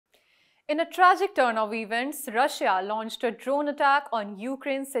In a tragic turn of events, Russia launched a drone attack on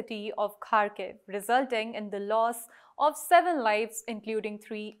Ukraine's city of Kharkiv, resulting in the loss of 7 lives, including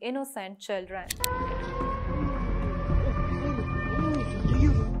 3 innocent children.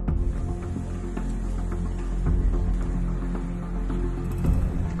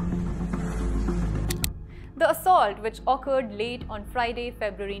 The assault, which occurred late on Friday,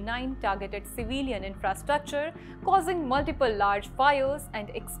 February 9, targeted civilian infrastructure, causing multiple large fires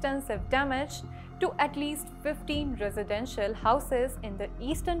and extensive damage to at least 15 residential houses in the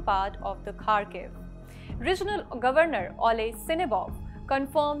eastern part of the Kharkiv. Regional Governor Oleh Sinebov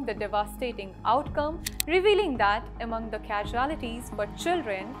confirmed the devastating outcome, revealing that among the casualties were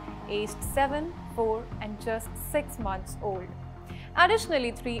children aged 7, 4, and just 6 months old.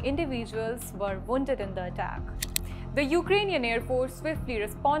 Additionally, 3 individuals were wounded in the attack. The Ukrainian Air Force swiftly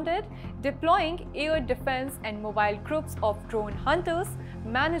responded, deploying air defense and mobile groups of drone hunters,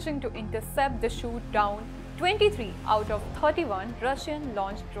 managing to intercept the shoot down 23 out of 31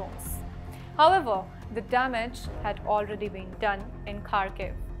 Russian-launched drones. However, the damage had already been done in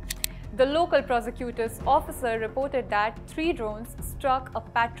Kharkiv. The local prosecutor's officer reported that 3 drones struck a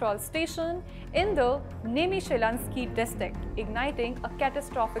petrol station in the Nemyshelansky district, igniting a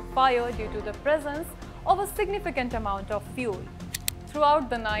catastrophic fire due to the presence of a significant amount of fuel. Throughout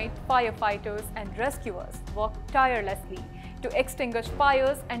the night, firefighters and rescuers worked tirelessly to extinguish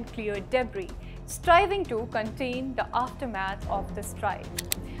fires and clear debris, striving to contain the aftermath of the strike.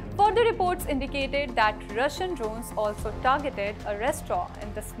 Further reports indicated that Russian drones also targeted a restaurant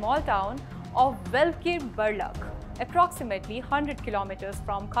in the small town of Veliki Burlak, approximately 100 kilometers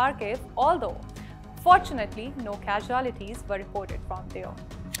from Kharkiv, although fortunately no casualties were reported from there.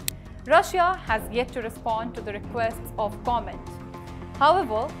 Russia has yet to respond to the requests of comment.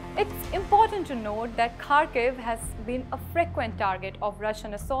 However, it's important to note that Kharkiv has been a frequent target of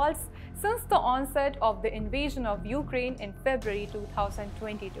Russian assaults since the onset of the invasion of Ukraine in February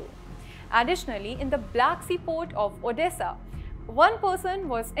 2022. Additionally, in the Black Sea port of Odessa, 1 person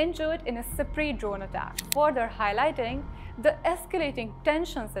was injured in a separate drone attack, further highlighting the escalating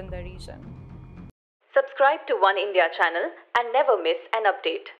tensions in the region. Subscribe to Oneindia channel and never miss an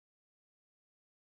update.